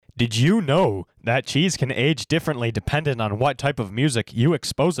Did you know that cheese can age differently depending on what type of music you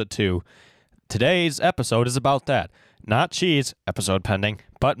expose it to? Today's episode is about that. Not cheese, episode pending,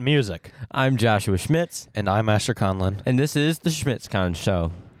 but music. I'm Joshua Schmitz. And I'm Asher Conlon. And this is the SchmitzCon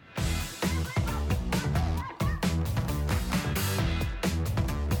Show.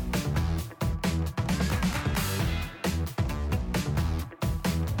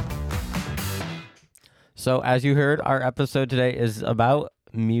 So, as you heard, our episode today is about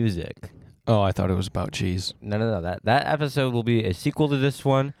music. Oh, I thought it was about cheese. No. That episode will be a sequel to this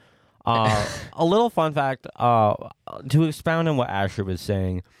one. A little fun fact, to expound on what Asher was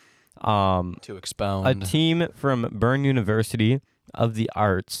saying. To expound. A team from Bern University of the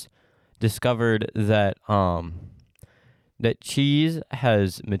Arts discovered that that cheese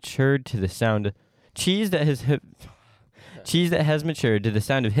has matured to the sound matured to the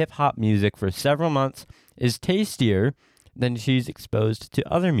sound of hip hop music for several months is tastier than cheese exposed to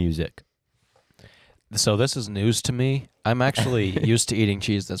other music. So this is news to me. I'm actually used to eating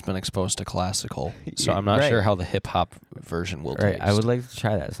cheese that's been exposed to classical, so I'm not sure how the hip-hop version will taste. I would like to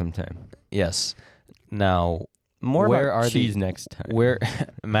try that sometime. Yes. Now, more where about are cheese next time.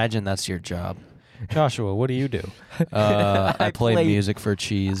 Imagine that's your job. Joshua, what do you do? I play music for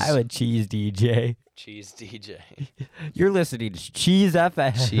cheese. I'm a cheese DJ. Cheese DJ. You're listening to Cheese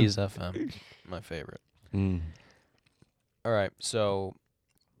FM. Cheese FM, my favorite. All right, so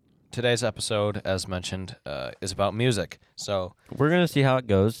today's episode, as mentioned, is about music. So we're going to see how it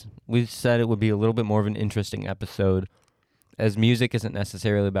goes. We said it would be a little bit more of an interesting episode, as music isn't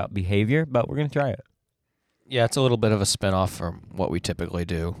necessarily about behavior, but we're going to try it. Yeah, it's a little bit of a spin-off from what we typically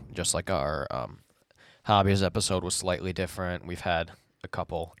do, just like our hobbies episode was slightly different. We've had a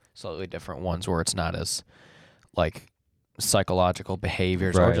couple slightly different ones where it's not as like psychological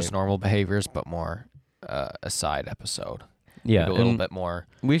behaviors or just normal behaviors, but more a side episode. Yeah, maybe a little bit more.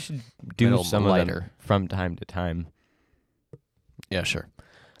 We should do some lighter of them from time to time. Yeah, sure.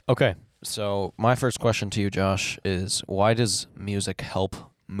 Okay, so my first question to you, Josh, is why does music help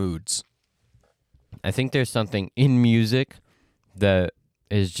moods? I think there's something in music that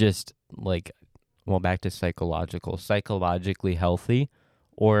is just like, well, back to psychologically healthy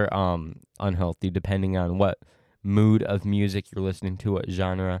or unhealthy, depending on what mood of music you're listening to, what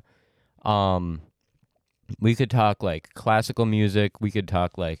genre. We could talk like classical music. We could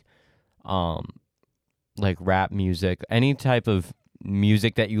talk like rap music. Any type of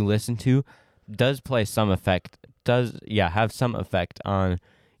music that you listen to does play some effect. Have some effect on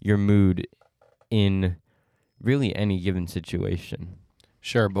your mood in really any given situation.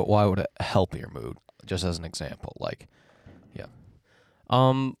 Sure, but why would it help your mood? Just as an example, like, yeah.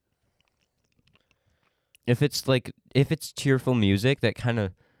 If it's cheerful music that kind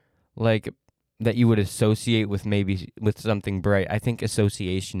of like that you would associate with something bright, I think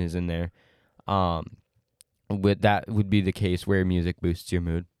association is in there. That would be the case where music boosts your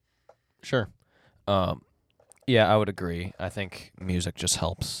mood. Sure. Yeah, I would agree. I think music just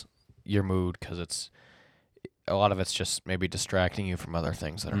helps your mood because a lot of it's just maybe distracting you from other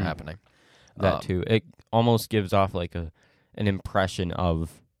things that are happening. That too. It almost gives off like an impression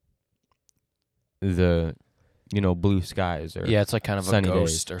of the, blue skies or it's like kind of a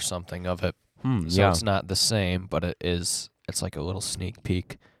ghost days. Or something of it. So it's not the same, but it's like a little sneak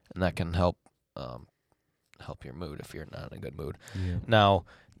peek, and that can help your mood if you're not in a good mood. Yeah. Now,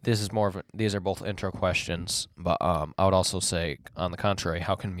 these are both intro questions, but I would also say, on the contrary,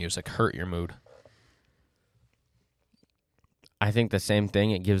 how can music hurt your mood? I think the same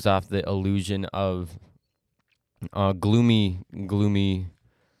thing. It gives off the illusion of gloomy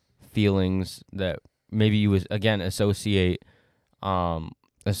feelings that maybe you associate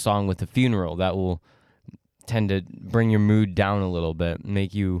a song with a funeral. That will tend to bring your mood down a little bit,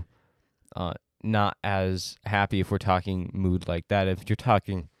 make you not as happy if we're talking mood like that. If you're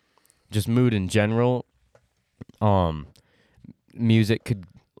talking just mood in general, music could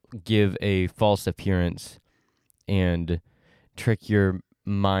give a false appearance and trick your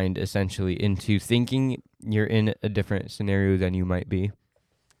mind essentially into thinking you're in a different scenario than you might be.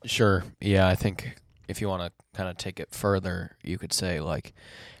 Sure. Yeah, I think if you want to kind of take it further, you could say like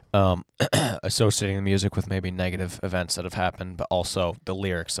associating the music with maybe negative events that have happened, but also the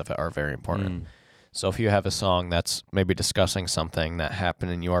lyrics of it are very important. So if you have a song that's maybe discussing something that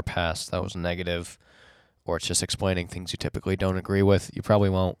happened in your past that was negative, or it's just explaining things you typically don't agree with, you probably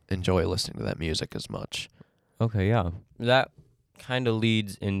won't enjoy listening to that music as much. Okay, yeah. That kind of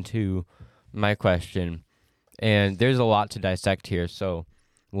leads into my question. And there's a lot to dissect here, so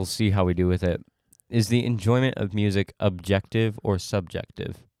we'll see how we do with it. Is the enjoyment of music objective or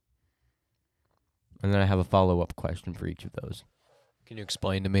subjective? And then I have a follow-up question for each of those. Can you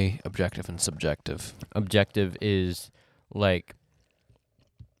explain to me objective and subjective? Objective is like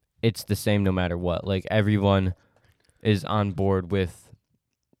it's the same no matter what. Like everyone is on board with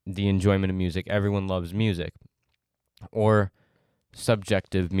the enjoyment of music. Everyone loves music. Or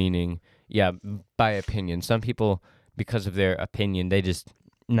subjective meaning, yeah, by opinion. Some people, because of their opinion, they just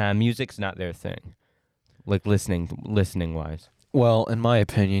music's not their thing. Like listening wise. Well, in my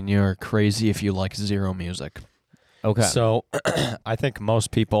opinion, you're crazy if you like zero music. Okay. So, I think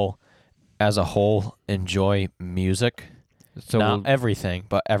most people, as a whole, enjoy music. So Not everything,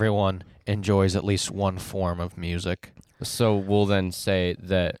 but everyone enjoys at least one form of music. So we'll then say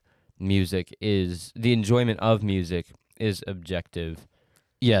that music is the enjoyment of music is objective.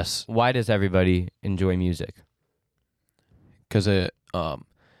 Yes, Why does everybody enjoy music? because it,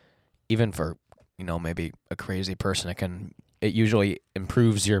 even for maybe a crazy person, it usually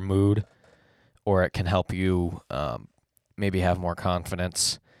improves your mood, or it can help you maybe have more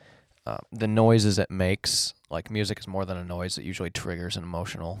confidence. The noises it makes, like music is more than a noise. It usually triggers an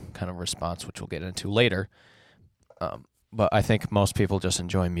emotional kind of response, which we'll get into later. But I think most people just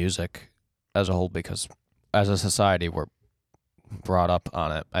enjoy music as a whole because as a society, we're brought up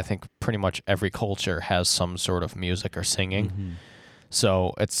on it. I think pretty much every culture has some sort of music or singing. Mm-hmm.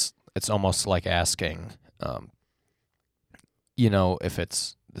 So it's almost like asking,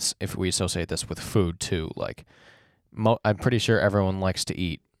 if we associate this with food too, like I'm pretty sure everyone likes to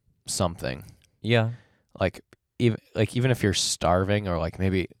eat something. Yeah. Even if you're starving, or like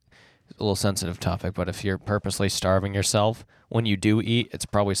maybe a little sensitive topic, but if you're purposely starving yourself, when you do eat, it's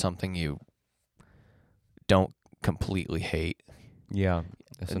probably something you don't completely hate. Yeah.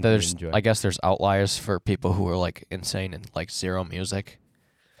 There's I guess there's outliers for people who are like insane and like zero music.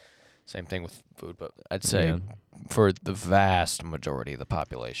 Same thing with food, but I'd say for the vast majority of the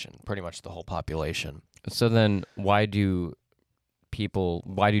population, pretty much the whole population. So then why do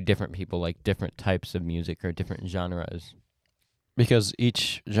different people like different types of music or different genres? Because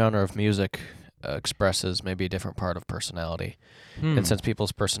each genre of music expresses maybe a different part of personality. And since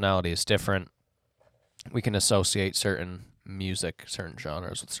people's personality is different, we can associate certain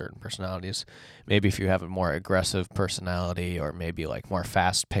genres with certain personalities. Maybe if you have a more aggressive personality, or maybe like more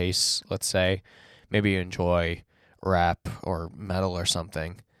fast pace, let's say, maybe you enjoy rap or metal or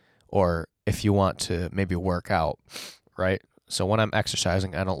something. Or if you want to maybe work out, right? So when I'm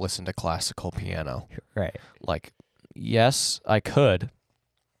exercising, I don't listen to classical piano. Right. Like, yes, I could,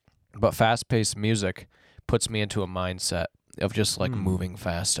 but fast-paced music puts me into a mindset of just like moving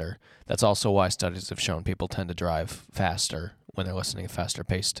faster. That's also why studies have shown people tend to drive faster when they're listening to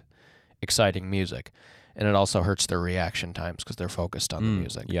faster-paced, exciting music. And it also hurts their reaction times because they're focused on the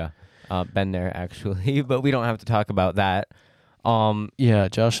music. Yeah. Been there actually, but we don't have to talk about that. Yeah,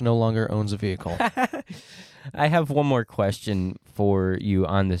 Josh no longer owns a vehicle. I have one more question for you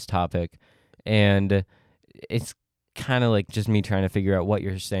on this topic, and it's kind of like just me trying to figure out what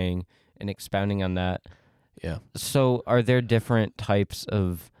you're saying and expounding on that. Yeah. So are there different types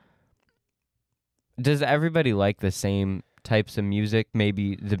of... Does everybody like the same types of music?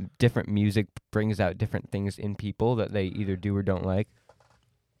 Maybe the different music brings out different things in people that they either do or don't like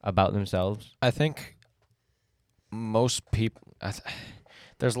about themselves? I think most people...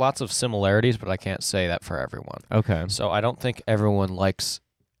 there's lots of similarities, but I can't say that for everyone. Okay. So I don't think everyone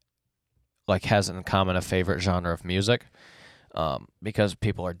has in common a favorite genre of music, because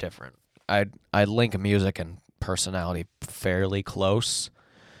people are different. I link music and personality fairly close.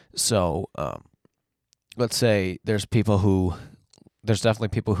 So let's say there's definitely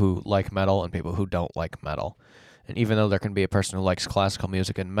people who like metal and people who don't like metal. And even though there can be a person who likes classical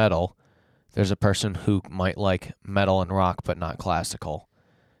music and metal, there's a person who might like metal and rock but not classical.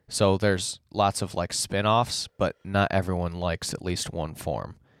 So there's lots of like spin-offs, but not everyone likes at least one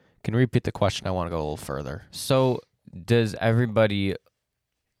form. Can you repeat the question? I want to go a little further. So does everybody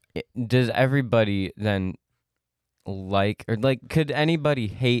then like, or like, could anybody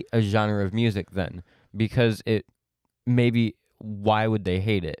hate a genre of music then? Because why would they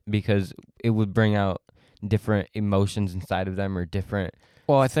hate it? Because it would bring out different emotions inside of them, or different...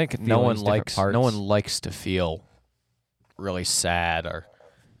 Well, I think no one parts. likes to feel really sad, or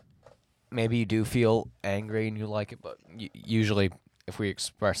maybe you do feel angry and you like it, but usually if we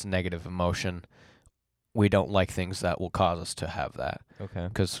express negative emotion, we don't like things that will cause us to have that. Okay.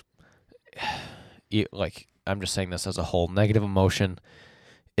 Because, I'm just saying this as a whole, negative emotion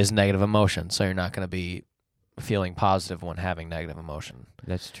is negative emotion, so you're not going to be feeling positive when having negative emotion.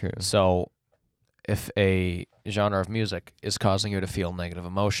 That's true. So if a genre of music is causing you to feel negative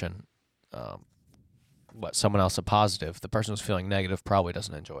emotion, but someone else a positive, the person who's feeling negative probably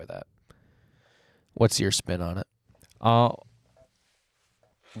doesn't enjoy that. What's your spin on it?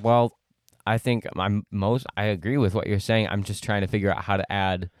 Well, I think I agree with what you're saying. I'm just trying to figure out how to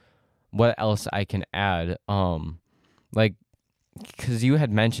add what else I can add. Like, because you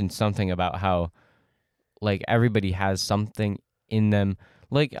had mentioned something about how like everybody has something in them.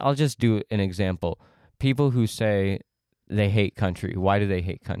 Like, I'll just do an example. People who say they hate country. Why do they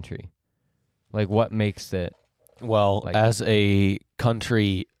hate country? Like, what makes it? Well, Like- as a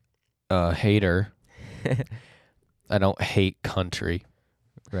country hater, I don't hate country.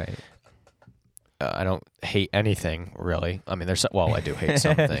 Right. I don't hate anything really. I mean, I do hate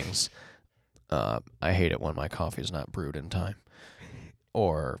some things. I hate it when my coffee's not brewed in time.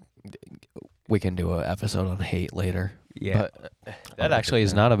 Or we can do an episode on hate later. Yeah. But that actually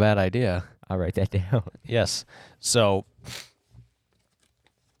is not a bad idea. I'll write that down. Yes. So,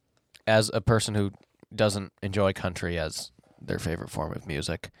 as a person who doesn't enjoy country as their favorite form of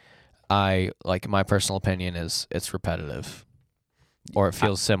music, my personal opinion is it's repetitive, or it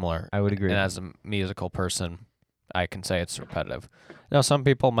feels similar. I would agree. And as a musical person, I can say it's repetitive. Now, some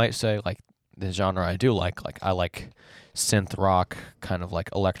people might say like the genre I do like I like synth rock, kind of like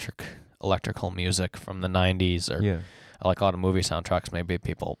electrical music from the 90s, or Yeah. I like a lot of movie soundtracks. Maybe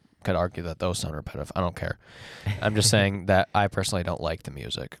people could argue that those sound repetitive. I don't care. I'm just saying that I personally don't like the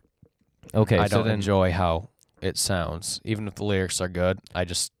music. Okay. I so don't then, enjoy how it sounds. Even if the lyrics are good,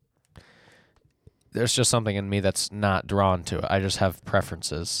 there's just something in me that's not drawn to it. I just have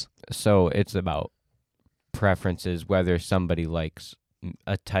preferences. So it's about preferences, whether somebody likes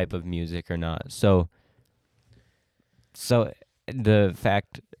a type of music or not. So the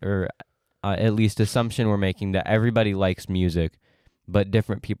fact, or at least assumption we're making, that everybody likes music, but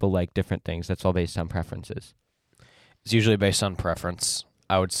different people like different things. That's all based on preferences. It's usually based on preference,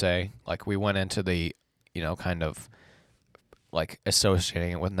 I would say. Like, we went into the, kind of like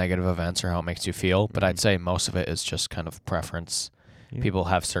associating it with negative events or how it makes you feel, but I'd say most of it is just kind of preference. Yeah. People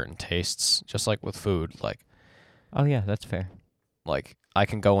have certain tastes, just like with food. Oh yeah, that's fair. Like I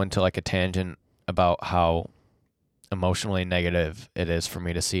can go into like a tangent about how emotionally negative it is for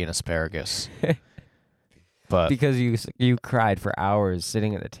me to see an asparagus. But Because you cried for hours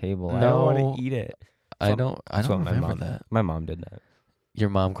sitting at the table. I don't No, want to eat it. I don't That's what my remember mom that. My mom did that. Your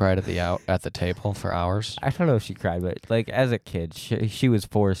mom cried at the table for hours? I don't know if she cried, but like as a kid, she was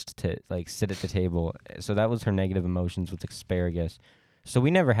forced to like sit at the table. So that was her negative emotions with asparagus. So we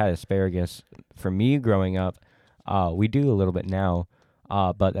never had asparagus for me growing up. We do a little bit now,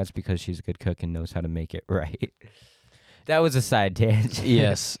 but that's because she's a good cook and knows how to make it right. That was a side tangent.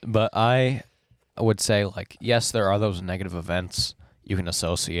 Yes, but I would say, like, yes, there are those negative events you can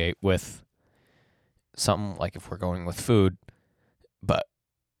associate with something, like if we're going with food, but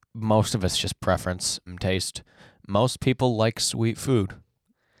most of it's just preference and taste. Most people like sweet food.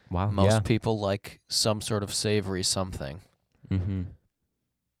 Wow. Most people like some sort of savory something. Mm-hmm.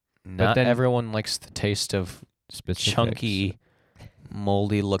 Not then- everyone likes the taste of chunky,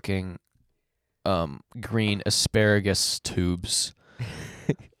 moldy-looking green asparagus tubes.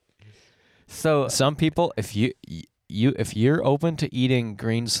 So Some people, if you're open to eating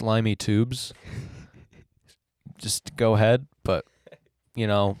green slimy tubes, just go ahead. But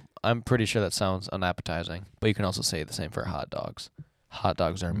I'm pretty sure that sounds unappetizing. But you can also say the same for hot dogs. Hot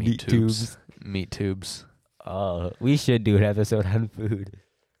dogs are meat tubes. Meat tubes. we should do an episode on food.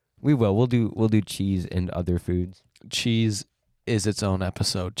 We will. We'll do cheese and other foods. Cheese is its own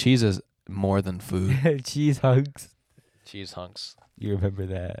episode. Cheese is more than food. Cheese hunks. Cheese hunks. You remember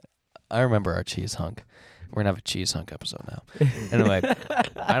that? I remember our cheese hunk. We're gonna have a cheese hunk episode now. Anyway,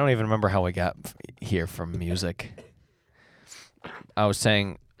 I don't even remember how we got here from music. I was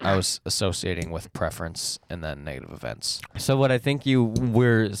saying I was associating with preference and then negative events. So what I think you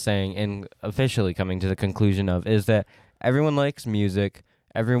were saying, and officially coming to the conclusion of, is that everyone likes music.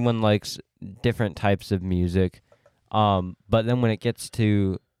 Everyone likes different types of music. But then when it gets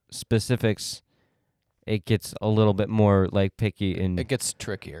to specifics, it gets a little bit more like picky, and It gets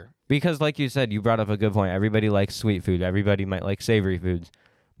trickier. because like you said, you brought up a good point. Everybody likes sweet food. Everybody might like savory foods.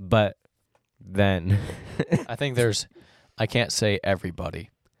 But then I think I can't say everybody,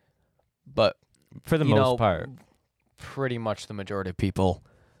 but for the most part, pretty much the majority of people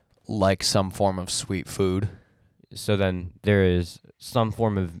like some form of sweet food. so then there is some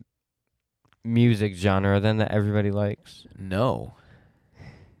form of music genre then that everybody likes. No.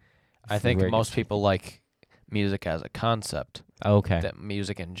 I think Where it most gets- people like music as a concept. Okay. That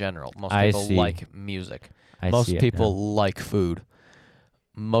music in general. Most I people see. like music. I Most see it people now. like food.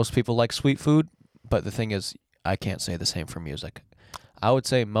 Most people like sweet food, but the thing is, I can't say the same for music. I would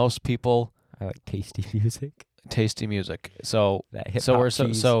say most people I like tasty music. tasty music. So That hip so hop we're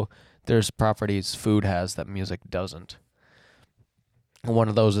cheese. so there's properties food has that music doesn't. One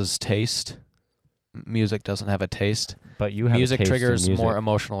of those is taste. Music doesn't have a taste. But you have Music a taste in triggers music. more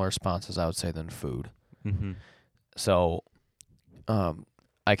emotional responses, I would say, than food. Mm-hmm. So,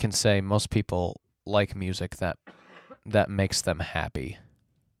 I can say most people like music that makes them happy.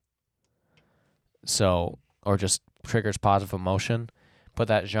 So, or just triggers positive emotion, but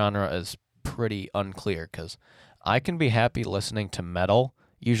that genre is pretty unclear because I can be happy listening to metal,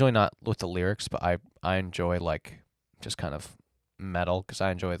 usually not with the lyrics, but I enjoy like just kind of metal because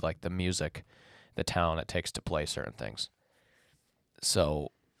I enjoy like the music, the talent it takes to play certain things.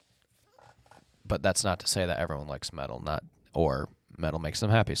 So, but that's not to say that everyone likes metal, or metal makes them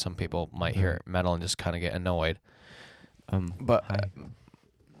happy. Some people might hear metal and just kind of get annoyed. But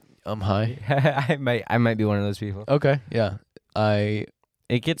Hi. Hi. I might be one of those people. Okay, yeah.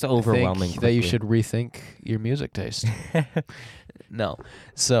 It gets overwhelming. Think that you should rethink your music taste. No.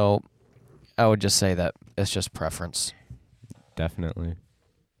 So I would just say that it's just preference. Definitely.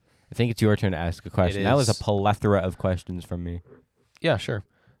 I think it's your turn to ask a question. That was a plethora of questions from me. Yeah, sure.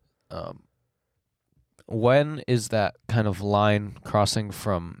 When is that kind of line crossing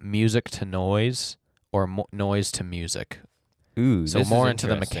from music to noise or noise to music? Ooh, So this more is into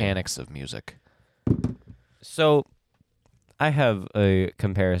the interesting. mechanics of music. So I have a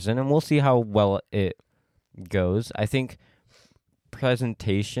comparison, and we'll see how well it goes. I think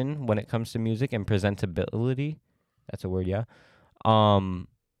presentation when it comes to music and presentability, that's a word, yeah,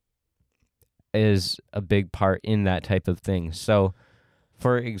 is a big part in that type of thing. So,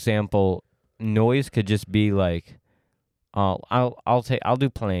 for example, noise could just be like, I'll do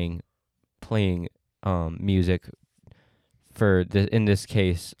playing music. In this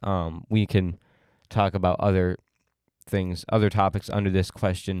case, we can talk about other things, other topics under this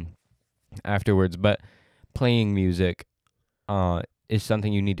question afterwards. But playing music is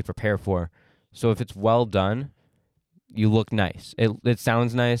something you need to prepare for. So if it's well done, you look nice. It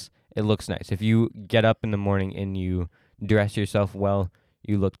sounds nice. It looks nice. If you get up in the morning and you dress yourself well,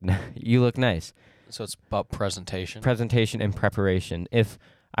 you look nice. So it's about presentation. Presentation and preparation. If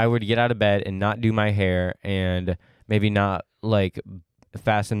I were to get out of bed and not do my hair and maybe not like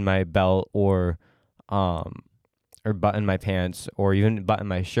fasten my belt or button my pants or even button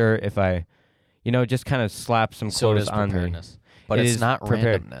my shirt, if I, just kind of slap some clothes on me. But It it's is not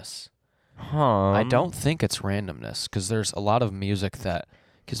prepared. randomness. Huh. I don't think it's randomness because there's a lot of music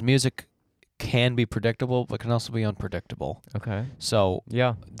because music can be predictable but can also be unpredictable. Okay. So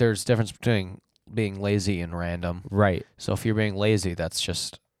Yeah. there's difference between being lazy and random. Right. So if you're being lazy, that's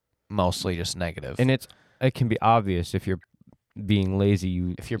just mostly just negative. And it can be obvious if you're being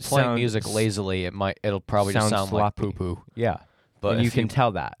lazy. If you're playing music lazily, it'll probably just sound like sloppy. poo-poo. Yeah. But and you can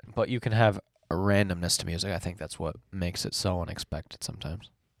tell that. But you can have a randomness to music. I think that's what makes it so unexpected sometimes.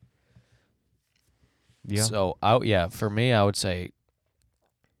 Yeah. So, for me, I would say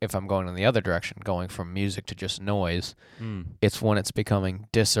if I'm going in the other direction, going from music to just noise, it's when it's becoming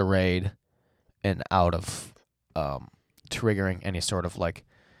disarrayed and out of triggering any sort of like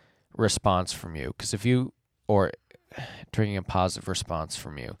response from you. Because or triggering a positive response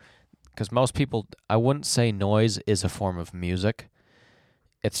from you. Because most people, I wouldn't say noise is a form of music.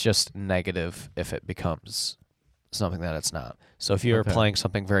 It's just negative if it becomes something that it's not. So if you're playing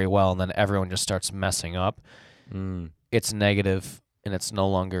something very well and then everyone just starts messing up, it's negative and it's no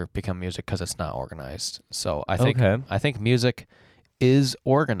longer become music because it's not organized. So I think music is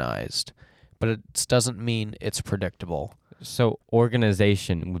organized, but it doesn't mean it's predictable. So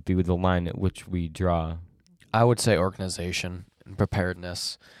organization would be the line at which we draw. I would say organization and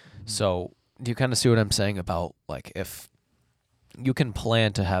preparedness. So do you kind of see what I'm saying about like if you can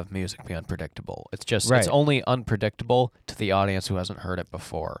plan to have music be unpredictable? It's just it's only unpredictable to the audience who hasn't heard it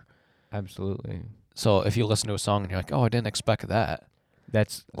before. Absolutely. So if you listen to a song and you're like, "Oh, I didn't expect that."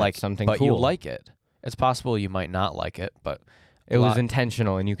 That's something but cool. you like it. It's possible you might not like it, but it was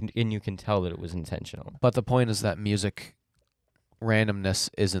intentional and you can tell that it was intentional. But the point is that music randomness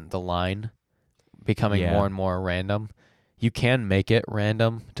isn't the line. Becoming more and more random. You can make it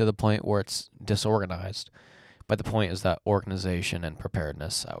random to the point where it's disorganized. But the point is that organization and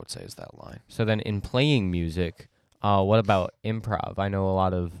preparedness, I would say, is that line. So then in playing music, what about improv? I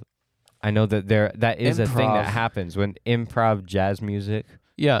know that that is a thing that happens when improv jazz music.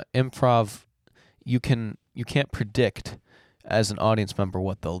 Yeah, improv, you can't predict as an audience member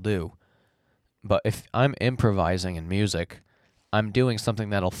what they'll do. But if I'm improvising in music, I'm doing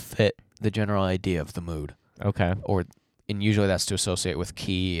something that'll fit the general idea of the mood. Okay. And usually that's to associate with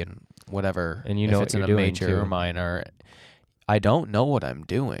key and whatever. And if it's in a major or minor. I don't know what I'm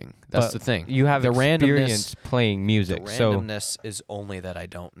doing. That's the thing. You have the experience playing music. The randomness is only that I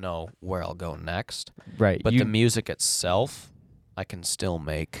don't know where I'll go next. Right. But the music itself I can still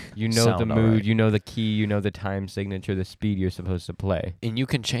make You know the sound mood, alright. you know the key, you know the time signature, the speed you're supposed to play. And you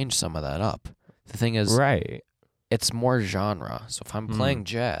can change some of that up. The thing is, Right. it's more genre. So if I'm playing Mm.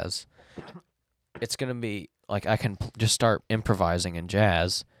 jazz, it's gonna be like I can just start improvising in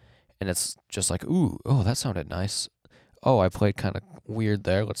jazz, and it's just like, ooh, oh, that sounded nice. Oh, I played kind of weird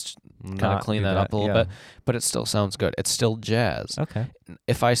there. Let's kind of Not clean do that up a little yeah. bit, but it still sounds good. It's still jazz. Okay.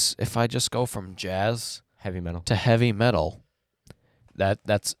 If I just go from jazz Heavy metal. to heavy metal,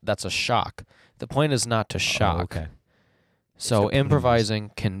 that's a shock. The point is not to shock. Oh, okay. So to please. improvising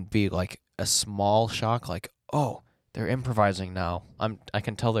can be like a small shock, like, oh, they're improvising now. I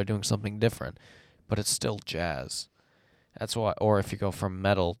can tell they're doing something different, but it's still jazz. That's why. Or if you go from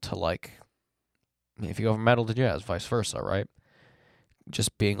metal to like, if you go from metal to jazz, vice versa, right?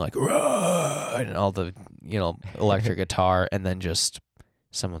 Just being like, "Rah!" and all the electric guitar, and then just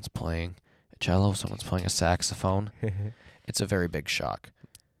someone's playing a cello, someone's playing a saxophone. It's a very big shock.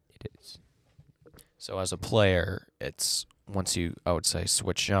 It is. So as a player, it's once you, I would say,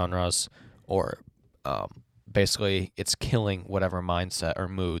 switch genres, or basically it's killing whatever mindset or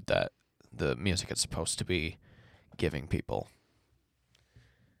mood that the music is supposed to be giving people.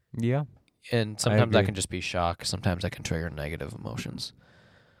 Yeah. And sometimes that agree. can just be shock. Sometimes that can trigger negative emotions.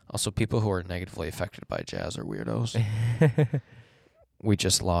 Also, people who are negatively affected by jazz are weirdos. We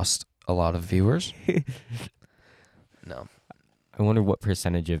just lost a lot of viewers. No. I wonder what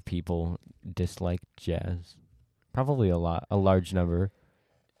percentage of people dislike jazz. Probably a large number.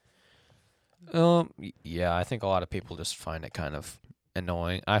 Yeah, I think a lot of people just find it kind of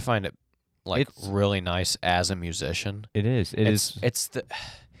annoying. I find it like It's- really nice as a musician. It is.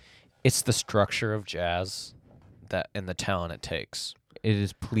 It's the structure of jazz that and the talent it takes. It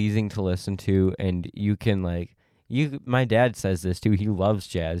is pleasing to listen to, and you can my dad says this too. He loves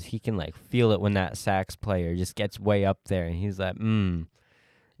jazz. He can feel it when that sax player just gets way up there, and he's like,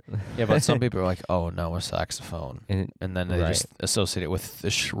 Yeah, but some people are like, "Oh, no, a saxophone," and and then they Right. just associate it with the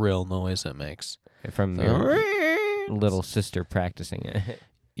shrill noise it makes. from your little sister practicing it.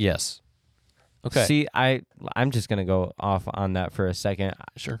 Yes. Okay. See, I'm just gonna go off on that for a second.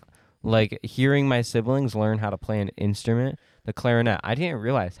 Sure. Like hearing my siblings learn how to play an instrument, the clarinet. I didn't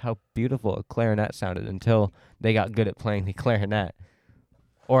realize how beautiful a clarinet sounded until they got good at playing the clarinet,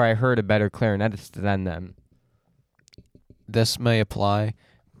 or I heard a better clarinetist than them. This may apply.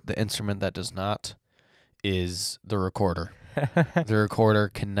 The instrument that does not is the recorder. The recorder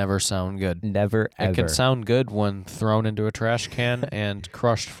can never sound good. Never ever. It can sound good when thrown into a trash can and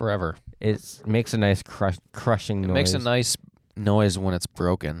crushed forever. It makes a nice crushing It noise. makes a nice noise when it's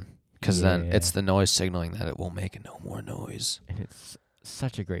broken, because then Yeah. it's the noise signaling that it will make no more noise. And it's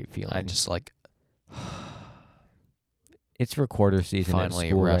such a great feeling. I just like, It's recorder season Finally at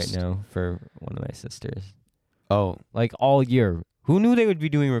school rest. right now for one of my sisters. oh, Like all year. Who knew they would be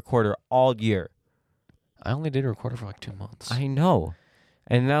doing recorder all year? I only did a recorder for like 2 months. I know.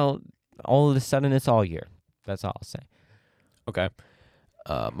 And now all of a sudden it's all year. That's all I'll say. Okay.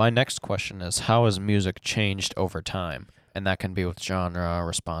 My next question is, how has music changed over time? And that can be with genre,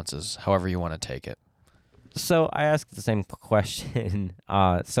 responses, however you want to take it. So I asked the same question.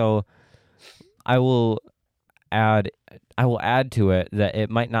 So I will add to it that it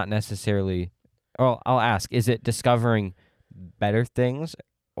might not necessarily, or I'll ask, is it discovering better things,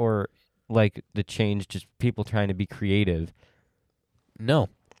 or like the change, just people trying to be creative? No,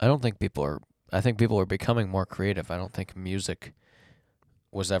 I don't think people are. I think people are becoming more creative. I don't think music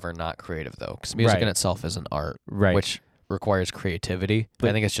was ever not creative, though, because music Right. in itself is an art, Right. which requires creativity.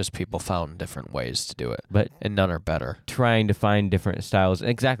 But- I think it's just people found different ways to do it, But and none are better. trying to find different styles.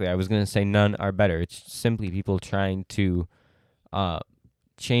 Exactly. I was going to say none are better. It's simply people trying to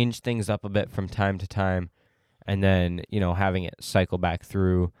change things up a bit from time to time, and then, having it cycle back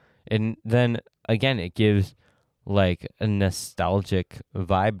through. And then again, it gives like a nostalgic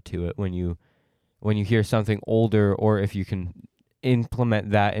vibe to it when you hear something older, or if you can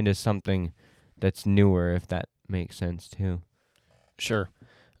implement that into something that's newer, if that makes sense too. Sure.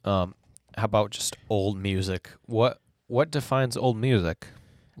 How about just old music? What defines old music?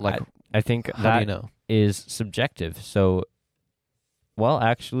 Like, I think how that do you know? is subjective. So, well,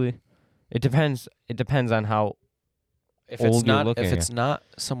 actually, it depends. It depends on how If old it's you're not, looking if at. it's not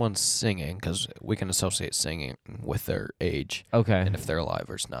someone singing, because we can associate singing with their age, Okay. and if they're alive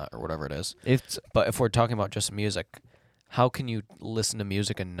or not, or whatever it is. It's But if we're talking about just music, how can you listen to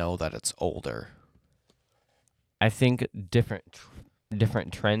music and know that it's older? I think different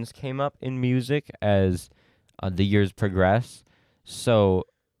trends came up in music as the years progress. So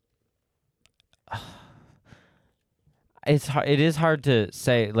it is hard to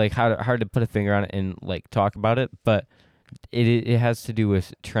say, like hard to put a finger on it and like talk about it, but it has to do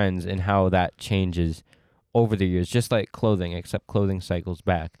with trends and how that changes over the years, just like clothing, except clothing cycles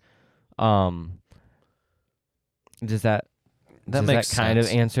back. Um, does that makes kind of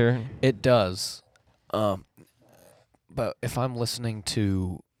sense. answer? It does. But if I'm listening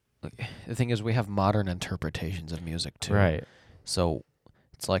to, the thing is, we have modern interpretations of music too. Right. So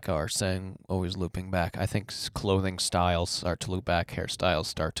it's like our saying, always looping back. I think clothing styles start to loop back, hairstyles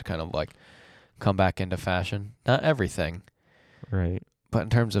start to kind of like come back into fashion. Not everything, Right. but in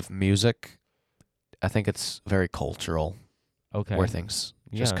terms of music, I think it's very cultural Okay. where things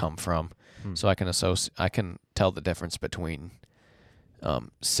just Yeah. come from. Hmm. So I can tell the difference between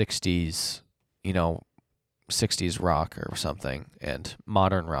 60s, 60s rock or something and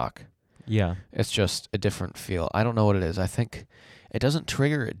modern rock. Yeah. It's just a different feel. I don't know what it is. I think it doesn't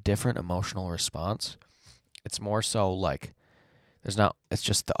trigger a different emotional response. It's more so like it's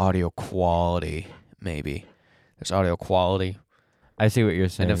just the audio quality, maybe. There's audio quality. I see what you're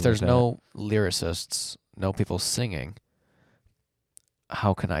saying. And if there's with that. no lyricists, no people singing,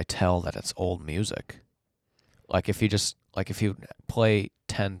 how can I tell that it's old music? Like if you play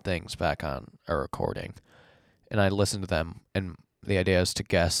 10 things back on a recording and I listen to them and the idea is to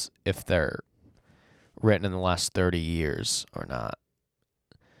guess if they're written in the last 30 years or not,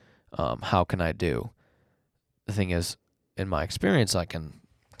 how can I do? The thing is, in my experience, I can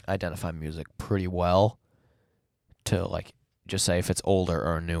identify music pretty well to like just say if it's older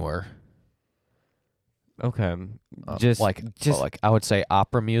or newer. Okay. Just I would say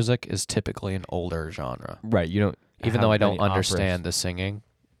opera music is typically an older genre. Right. You don't. Even have though I don't many understand the singing,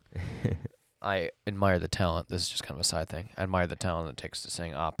 I admire the talent. This is just kind of a side thing. I admire the talent it takes to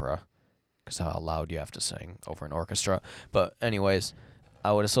sing opera because how loud you have to sing over an orchestra. But anyways,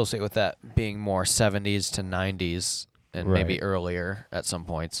 I would associate with that being more 70s to 90s and maybe Right. earlier at some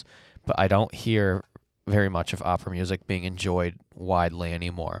points. But I don't hear very much of opera music being enjoyed widely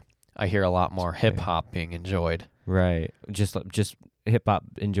anymore. I hear a lot more hip hop being enjoyed Right. Just hip hop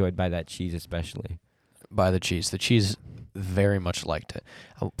enjoyed by that cheese especially. by the Cheese. The Cheese very much liked it.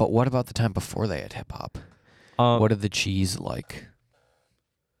 But what about the time before they had hip hop? What did the Cheese like?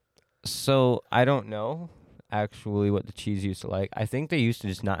 So I don't know actually what the cheese used to like. I think they used to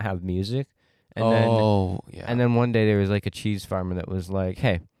just not have music. And Yeah. then one day there was like a cheese farmer that was like,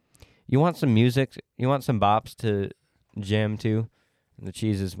 "Hey, you want some music? You want some bops to jam to?" And the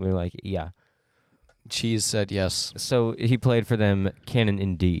cheeses were like, "Yeah." Cheese said yes. So he played for them Canon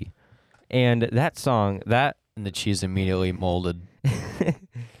in D. And that song, And the Cheese immediately molded.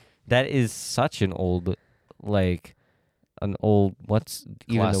 that is such an old, like, what's even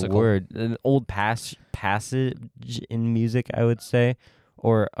the Classical. word? An old passage in music, I would say.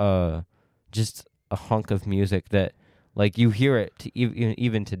 Or just a hunk of music that, like, you hear it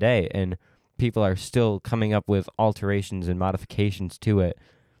even today, and people are still coming up with alterations and modifications to it.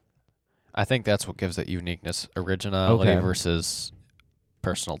 I think that's what gives it uniqueness, originality Okay. versus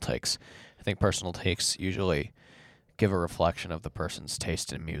personal takes. I think personal takes usually give a reflection of the person's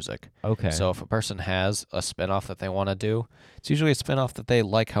taste in music. Okay. So if a person has a spin-off that they want to do, it's usually a spin-off that they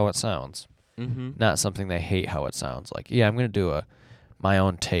like how it sounds, not something they hate how it sounds. Like, yeah, I'm going to do my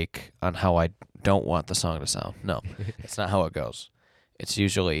own take on how I don't want the song to sound. No, it's not how it goes. It's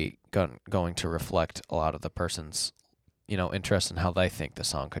usually going to reflect a lot of the person's, interest in how they think the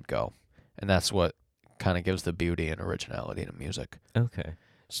song could go. And that's what kind of gives the beauty and originality to music. Okay.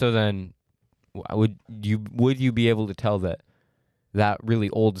 So then, would you be able to tell that really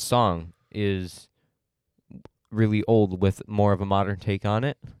old song is really old with more of a modern take on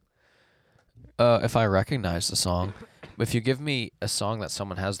it? If I recognize the song, if you give me a song that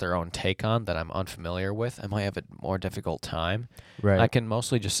someone has their own take on that I'm unfamiliar with, I might have a more difficult time. Right. I can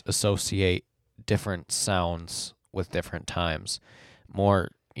mostly just associate different sounds with different times. More,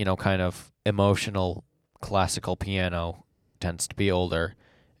 kind of emotional classical piano tends to be older,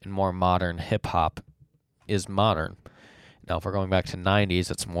 and more modern hip hop is modern. Now, if we're going back to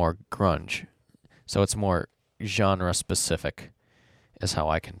 90s, it's more grunge. So it's more genre specific, is how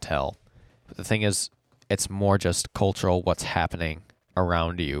I can tell. But the thing is, it's more just cultural, what's happening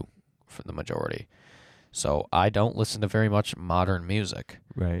around you for the majority. So I don't listen to very much modern music.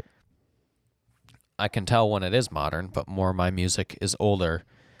 Right. I can tell when it is modern, but more of my music is older.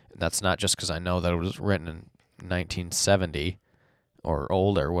 And that's not just because I know that it was written in 1970 or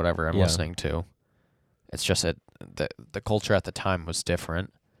older, whatever I'm listening to. It's just that the culture at the time was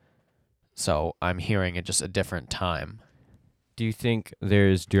different. So I'm hearing it just a different time. Do you think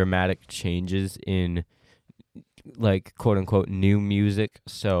there's dramatic changes in, like, quote unquote, new music?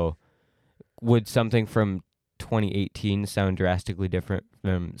 So would something from 2018 sound drastically different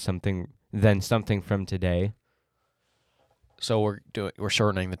from something from today? So we're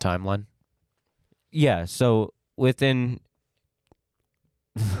shortening the timeline. Yeah, so within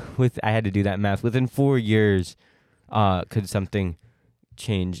I had to do that math. Within 4 years, could something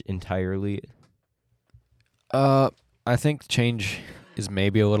change entirely? I think change is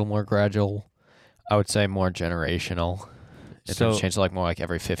maybe a little more gradual. I would say more generational. It So change like more like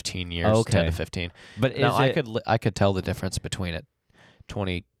every 15 years, 10 to okay, 15. but Now is it I could tell the difference between a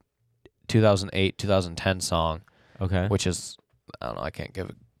 2008 2010 song, okay? which is, I don't know, I can't give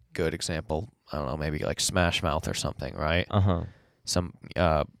a good example. I don't know, maybe like Smash Mouth or something, right? Uh-huh. Some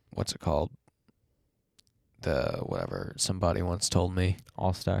what's it called? The whatever somebody once told me.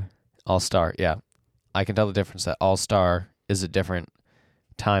 All Star. All Star, yeah. I can tell the difference that All Star is a different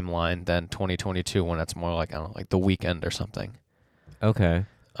timeline than 2022 when it's more like, I don't know, like The Weekend or something. Okay.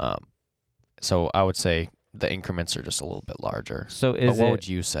 So I would say the increments are just a little bit larger. So But is what it would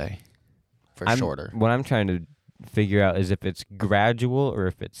you say for I'm, shorter? What I'm trying to figure out is if it's gradual or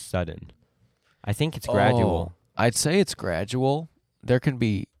if it's sudden. I think it's gradual. I'd say it's gradual. There can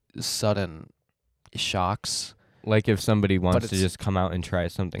be sudden shocks. Like if somebody wants to it's- just come out and try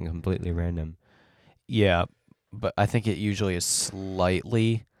something completely random. Yeah, but I think it usually is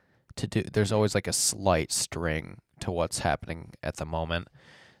slightly there's always like a slight string to what's happening at the moment.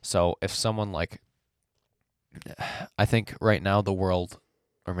 So if someone like, I think right now the world,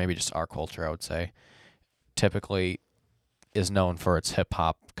 or maybe just our culture, I would say, typically is known for its hip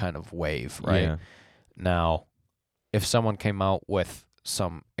hop kind of wave, right? Yeah. Now, if someone came out with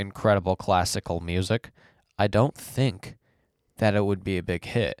some incredible classical music, I don't think that it would be a big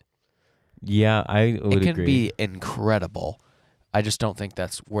hit. Yeah, I would It can agree. be incredible. I just don't think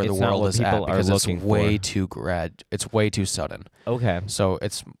that's where It's the not world what is at people are because it's looking way for. too it's way too sudden. Okay. So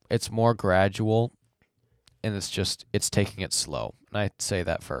it's more gradual, and it's taking it slow. And I'd say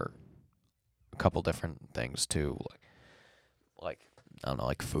that for a couple different things too, like I don't know,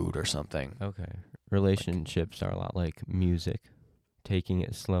 like food or something. Okay. Relationships are a lot like music, taking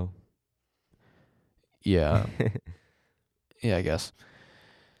it slow. Yeah, yeah, I guess.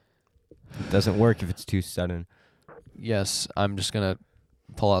 Doesn't work if it's too sudden. Yes, I'm just gonna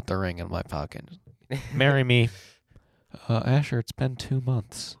pull out the ring in my pocket. Marry me, Asher. It's been 2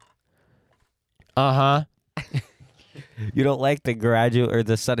 months. Uh huh. You don't like the gradual or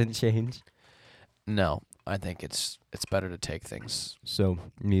the sudden change? No, I think it's better to take things. So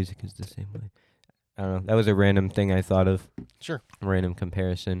music is the same way. I don't know. That was a random thing I thought of. Sure. Random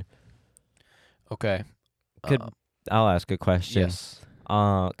comparison. Okay. Could I'll ask a question. Yes.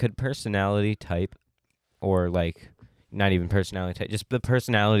 Could personality type, or like, not even personality type, just the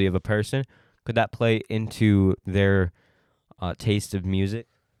personality of a person, could that play into their taste of music?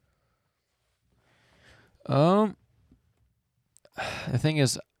 The thing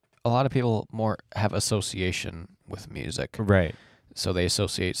is, a lot of people more have association with music, Right. so they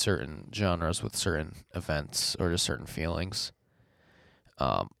associate certain genres with certain events or just certain feelings.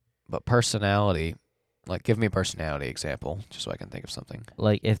 But personality, like, give me a personality example, just so I can think of something.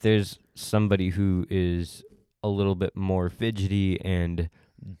 Like if there's somebody who is a little bit more fidgety and,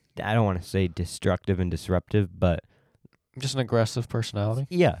 I don't want to say destructive and disruptive, but Just an aggressive personality.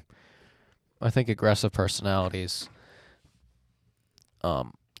 yeah. I think aggressive personalities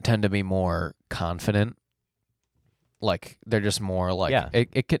tend to be more confident. Like, they're just more like, Yeah,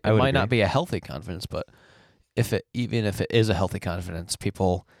 it I would might not agree. be a healthy confidence, but even if it is a healthy confidence,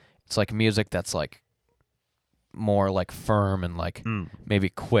 it's like music that's like more like firm and like maybe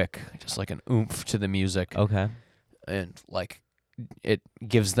quick, just like an oomph to the music, Okay. and like it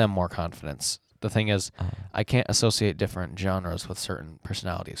gives them more confidence. The thing is, I can't associate different genres with certain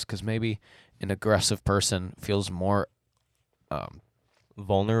personalities because maybe an aggressive person feels more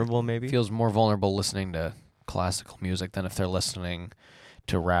Vulnerable, maybe? vulnerable listening to classical music than if they're listening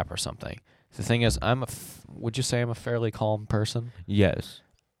to rap or something. The thing is, would you say I'm a fairly calm person? Yes.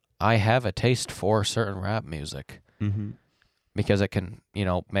 I have a taste for certain rap music Mm-hmm. because it can,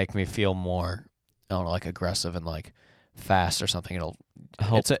 make me feel more, I don't know, like aggressive and like fast or something.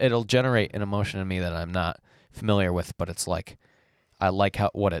 It'll generate an emotion in me that I'm not familiar with, but it's like I like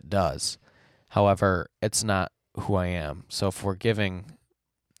what it does. However, it's not who I am. So if we're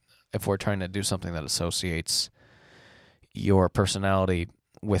trying to do something that associates your personality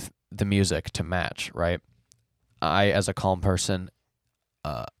with the music to match, right? I, as a calm person,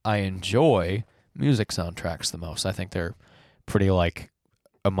 I enjoy music soundtracks the most. I think they're pretty like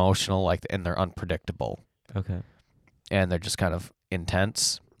emotional, like, and they're unpredictable, Okay. and they're just kind of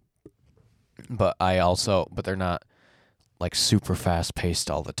intense. But they're not like super fast paced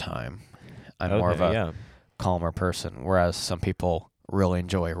all the time. I'm more of a calmer person, whereas some people really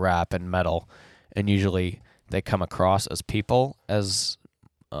enjoy rap and metal, and usually they come across as people as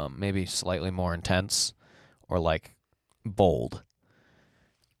maybe slightly more intense or like bold.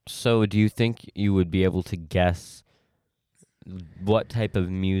 So, do you think you would be able to guess what type of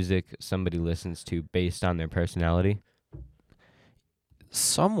music somebody listens to based on their personality?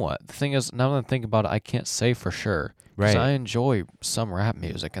 Somewhat. The thing is, now that I think about it, I can't say for sure because I enjoy some rap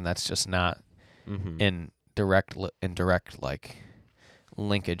music, and that's just not Mm-hmm. in indirect like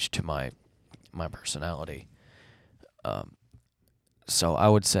linkage to my personality. So I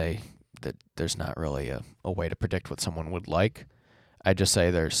would say that there's not really a way to predict what someone would like. I just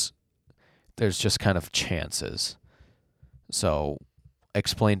say there's just kind of chances. So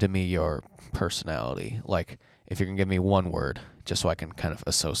explain to me your personality. Like if you can give me one word, just so I can kind of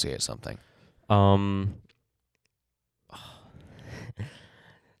associate something.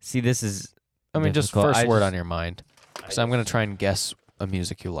 See, this is I mean, just difficult. first word on your mind. Because I'm going to try and guess a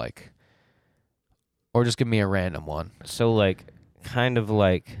music you like. Or just give me a random one. So, like, kind of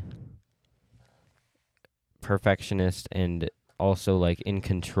like perfectionist and also like in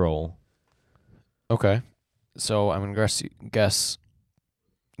control. Okay. So I'm going to guess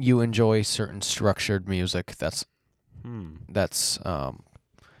you enjoy certain structured music that's how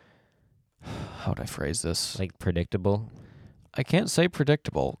would I phrase this? Like predictable. I can't say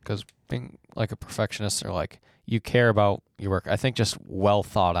predictable because being like a perfectionist or like you care about your work. I think just well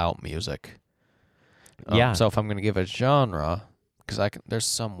thought out music. Yeah. So if I'm going to give a genre, because there's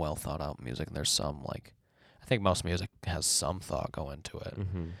some well thought out music and there's some like, I think most music has some thought go into it,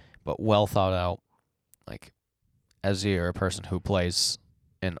 Mm-hmm. but well thought out, like as you're a person who plays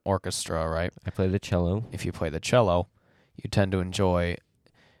an orchestra, right? I play the cello. If you play the cello, you tend to enjoy.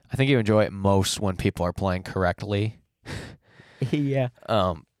 I think you enjoy it most when people are playing correctly. Yeah.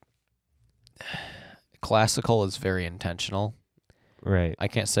 Classical is very intentional. Right. I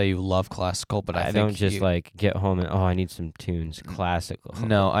can't say you love classical, but I think don't just you, like get home and I need some tunes. Classical.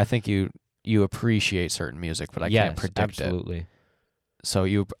 No, I think you appreciate certain music, but I can't predict it. Absolutely.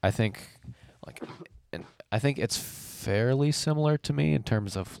 So I think, like, and I think it's fairly similar to me in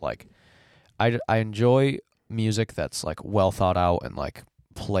terms of like, I enjoy music that's like well thought out and like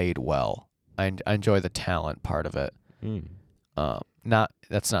played well. I enjoy the talent part of it.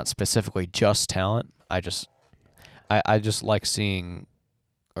 That's not specifically just talent. I just like seeing,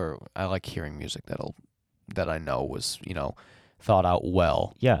 or I like hearing music that I know was thought out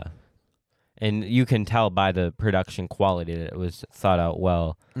well. Yeah. And you can tell by the production quality that it was thought out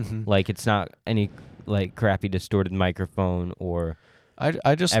well. Mm-hmm. Like it's not any like crappy distorted microphone or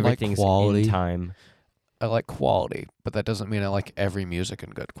I just like everything's quality. in time. I like quality, but that doesn't mean I like every music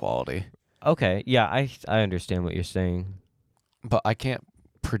in good quality. Okay, yeah, I understand what you're saying. But I can't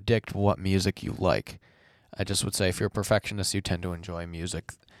predict what music you like. I just would say if you're a perfectionist, you tend to enjoy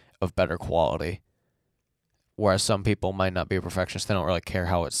music of better quality. Whereas some people might not be a perfectionist. They don't really care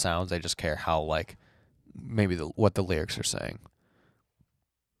how it sounds. They just care how, like, maybe what the lyrics are saying.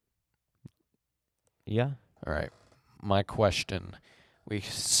 Yeah. All right. My question, we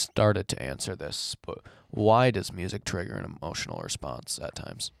started to answer this, but why does music trigger an emotional response at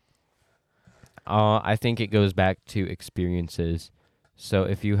times? I think it goes back to experiences. So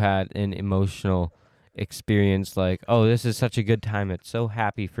if you had an emotional experience like, oh, this is such a good time. It's so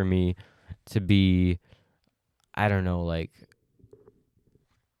happy for me to be, I don't know, like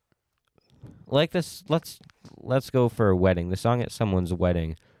this. Let's go for a wedding. The song at someone's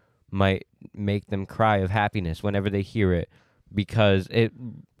wedding might make them cry of happiness whenever they hear it because it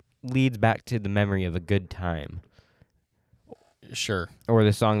leads back to the memory of a good time. Sure. Or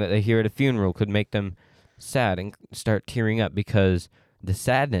the song that they hear at a funeral could make them sad and start tearing up because the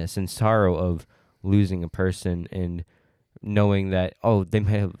sadness and sorrow of losing a person and knowing that, oh, they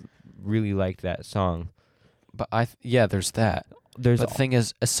may have really liked that song. But there's that. But the thing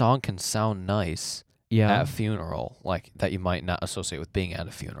is, a song can sound nice at a funeral, like that you might not associate with being at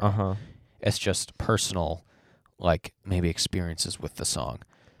a funeral. Uh-huh. It's just personal, like maybe experiences with the song.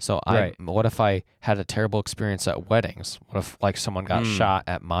 So what if I had a terrible experience at weddings? What if like someone got shot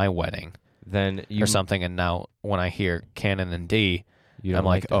at my wedding, then or something? And now when I hear Canon and D, you I'm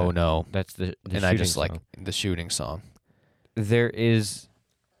like, oh no, that's the and I just song. like the shooting song. There is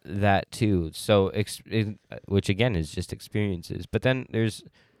that too. So which again is just experiences. But then there's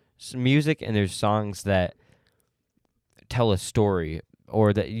some music and there's songs that tell a story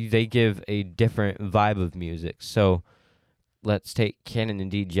or that they give a different vibe of music. So let's take Canon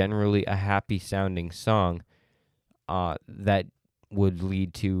and D, generally a happy sounding song that would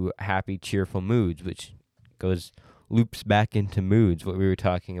lead to happy, cheerful moods, which loops back into moods, what we were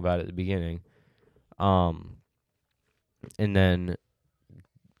talking about at the beginning. And then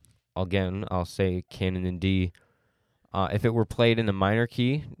again, I'll say canon in D. If it were played in a minor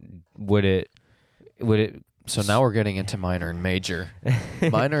key, would it? So now we're getting into minor and major.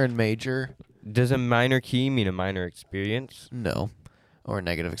 Minor and major, Does a minor key mean a minor experience? no. Or a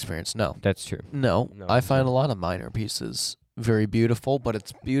negative experience, no. That's true. No, No, I find so- a lot of minor pieces very beautiful, but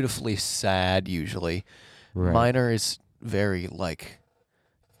it's beautifully sad usually. Right. Minor is very like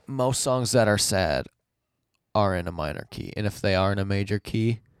most songs that are sad are in a minor key, and if they are in a major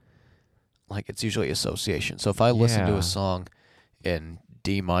key, like it's usually association. So if I listen to Yeah. a song in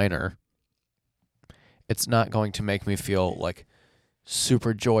D minor, it's not going to make me feel like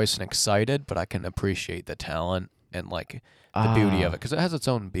super joyous and excited, but I can appreciate the talent and like the beauty of it because it has its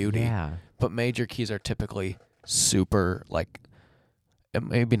own beauty. Yeah. But major keys are typically super like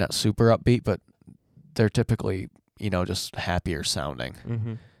maybe not super upbeat, but they're typically, just happier sounding.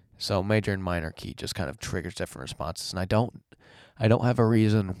 Mm-hmm. So major and minor key just kind of triggers different responses, and I don't have a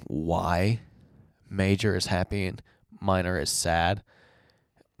reason why major is happy and minor is sad.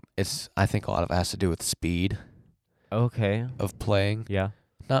 I think a lot of it has to do with speed Okay. of playing. Yeah.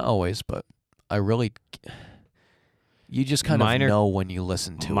 Not always, but you just kind Minor- of know when you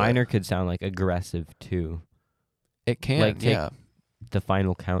listen to Minor could sound like aggressive too. it. It can, like, take yeah. The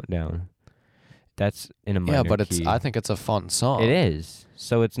final countdown. That's in a minor Yeah, but key. I think it's a fun song. It is.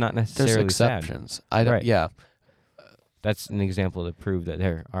 So it's not necessarily There's sad. exceptions. I don't. Right. Yeah, That's an example to prove that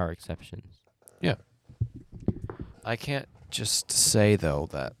there are exceptions. I can't just say though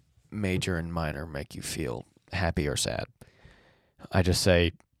that major and minor make you feel happy or sad. I just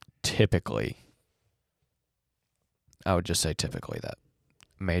say typically. I would just say typically that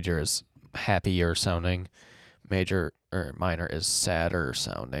major is happier sounding, major or minor is sadder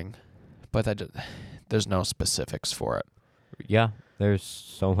sounding, but there's no specifics for it. Yeah. There's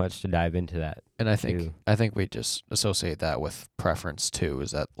so much to dive into that. And I too. think we just associate that with preference too. Is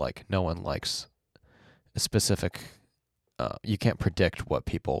that like no one likes a specific? You can't predict what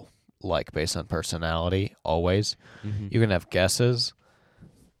people like based on personality. Always, Mm-hmm. you can have guesses,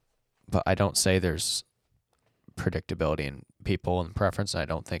 but I don't say there's predictability in people and preference. And I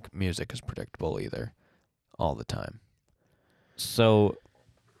don't think music is predictable either, all the time. So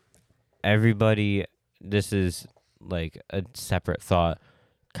everybody, this is like a separate thought,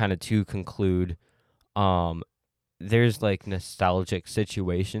 kind of to conclude. There's like nostalgic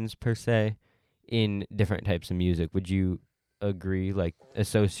situations per se in different types of music. Would you agree? Like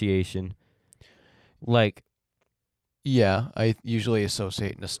association, like Yeah, I usually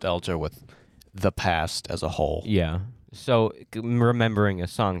associate nostalgia with the past as a whole. yeah. So remembering a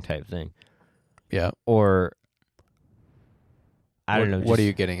song type thing, Yeah. or I don't know. What are just-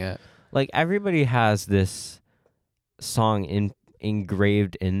 you getting at? Like everybody has this song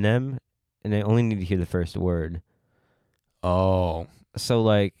engraved in them, and they only need to hear the first word. Oh, So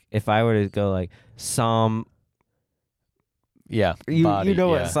like if I were to go like Psalm, yeah. you Body,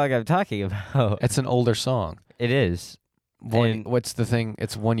 know yeah. what song I'm talking about. It's an older song. It is. And- What's the thing?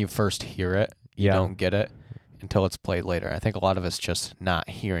 It's when you first hear it, you Yeah. don't get it until it's played later. I think a lot of it's just not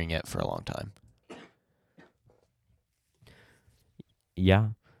hearing it for a long time. Yeah.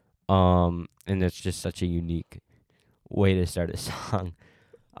 And it's just such a unique way to start a song.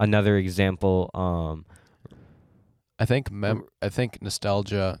 Another example, I think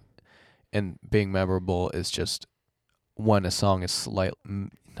nostalgia and being memorable is just when a song is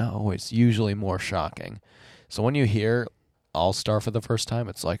not always, usually more shocking. So when you hear All Star for the first time,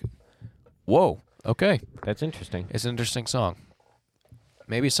 it's like, whoa, okay, that's interesting. it's an interesting song.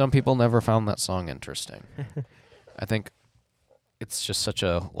 Maybe some people never found that song interesting. I think it's just such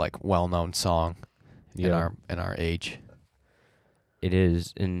a like well-known song in our age. It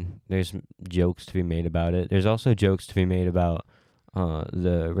is, and there's jokes to be made about it. There's also jokes to be made about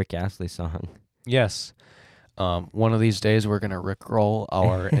the Rick Astley song. Yes. One of these days we're gonna rickroll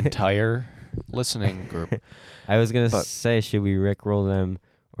our entire listening group. I was gonna But- say, should we rickroll them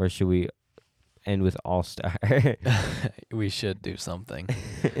or should we end with All Star? We should do something.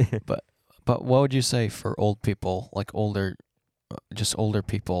 But what would you say for old people, like older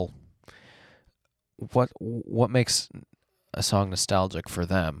people? What makes a song nostalgic for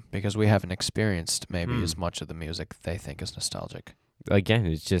them? Because we haven't experienced maybe as much of the music they think is nostalgic. Again,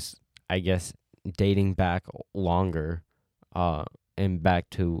 it's just, I guess, dating back longer, and back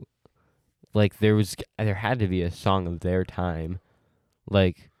to, like, there had to be a song of their time,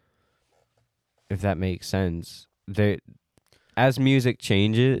 like, if that makes sense. As music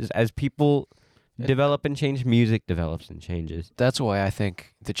changes, as people develop and change, music develops and changes. That's why I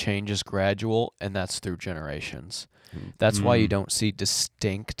think the change is gradual, and that's through generations. That's why you don't see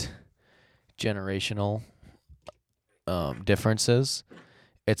distinct generational differences.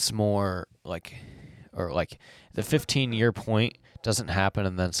 it's more like, or like the 15-year point doesn't happen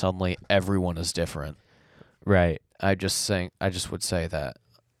and then suddenly everyone is different. Right. I just would say that,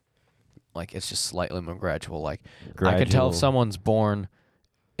 like, it's just slightly more gradual. Like, Gradual. I can tell if someone's born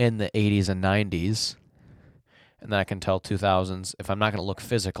in the 80s and 90s, and then I can tell 2000s. If I'm not going to look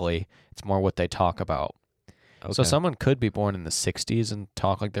physically, it's more what they talk about. Okay. So someone could be born in the 60s and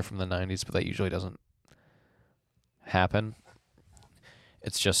talk like they're from the 90s, but that usually doesn't happen.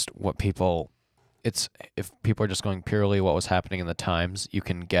 It's just what people... It's if people are just going purely what was happening in the times, you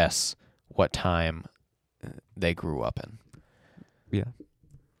can guess what time they grew up in. Yeah.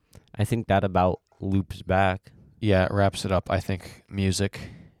 I think that about loops back. Yeah, it wraps it up. I think music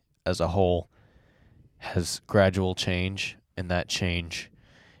as a whole has gradual change, and that change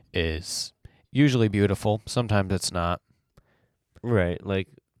is usually beautiful. Sometimes it's not. Right. Like,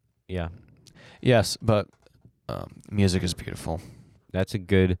 yeah. Yes, but music is beautiful. That's a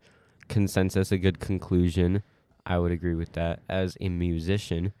good consensus, a good conclusion. I would agree with that as a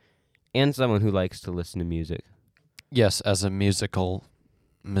musician and someone who likes to listen to music. Yes, as a musician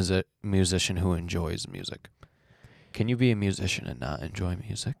who enjoys music. Can you be a musician and not enjoy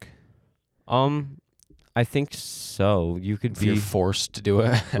music? I think so. You could If you're be forced to do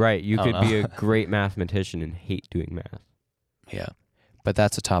it. right. You I could don't be know. a great mathematician and hate doing math. Yeah, but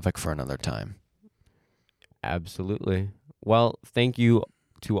that's a topic for another time. Absolutely. Well, thank you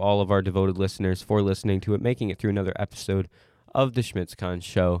to all of our devoted listeners for listening to it, making it through another episode of the Schmitzcon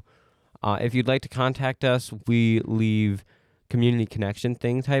Show. If you'd like to contact us, we leave community connection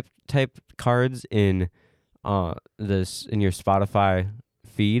thing type cards in in your Spotify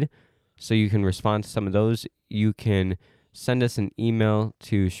feed, so you can respond to some of those. You can send us an email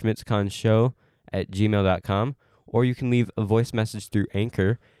to schmitzconshow@gmail.com, or you can leave a voice message through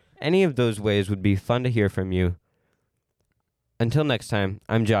Anchor. Any of those ways would be fun to hear from you. Until next time,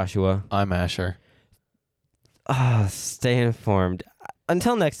 I'm Joshua. I'm Asher. Stay informed.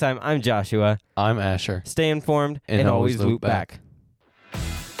 Until next time, I'm Joshua. I'm Asher. Stay informed and always loop back.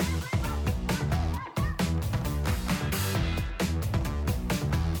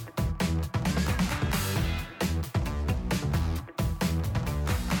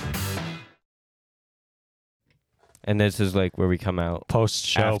 And this is like where we come out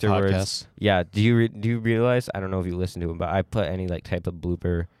Post-show afterwards. podcast. Yeah. Do you realize? I don't know if you listen to it, but I put any like type of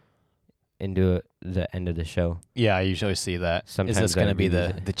blooper into the end of the show. Yeah, I usually see that. Sometimes Is this going to be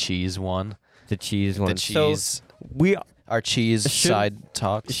reuse the cheese one? the cheese one. The cheese. So Our cheese Should- side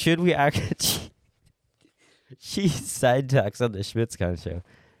talks. should we actually cheese side talks on the Schmitzcon Show?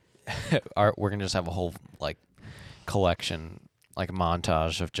 We're going to just have a whole like collection, like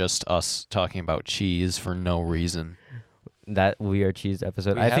montage of just us talking about cheese for no reason. That We Are Cheese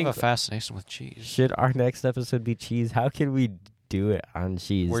episode. We I have think a fascination with cheese. should our next episode be cheese? How can we do it on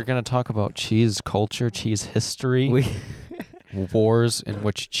cheese? We're going to talk about cheese culture, cheese history, we wars in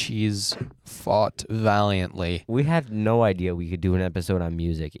which cheese fought valiantly. we had no idea we could do an episode on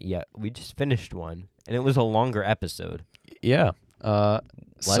music. Yet we just finished one, and it was a longer episode. Yeah.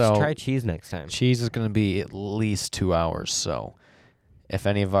 Let's try cheese next time. Cheese is going to be at least 2 hours. So if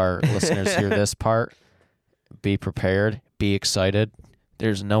any of our listeners hear this part, be prepared, be excited.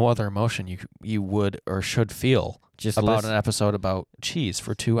 There's no other emotion you would or should feel Just about listen. an episode about cheese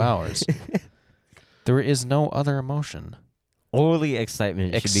for 2 hours. There is no other emotion. Only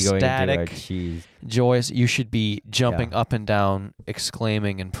excitement should be going into our Ecstatic. cheese. Joyous, you should be jumping up and down,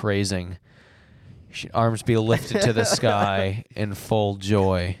 exclaiming and praising. Arms be lifted to the sky in full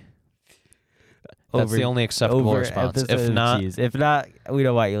joy. That's Over- the only acceptable Over response. episode If of not, cheese. If not, we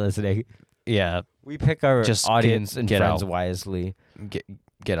don't want you listening. yeah, We pick our Just audience and get friends out. wisely.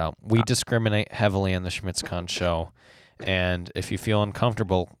 get out. We discriminate heavily on the Schmitzcon Show, and if you feel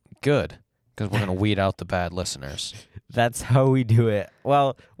uncomfortable, good, because we're gonna weed out the bad listeners. That's how we do it.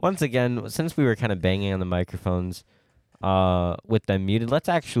 Well, once again, since we were kind of banging on the microphones with them muted, let's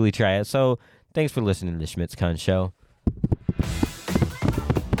actually try it. So, thanks for listening to the Schmitzcon Show.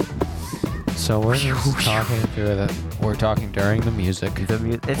 So we're just talking through we're talking during the music. It's We're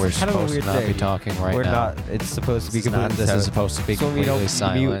kind of a supposed weird to not thing. be talking right we're now. not. It's supposed to be This is not- completely this is silent. supposed to be So we completely don't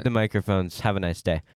silent. mute the microphones. Have a nice day.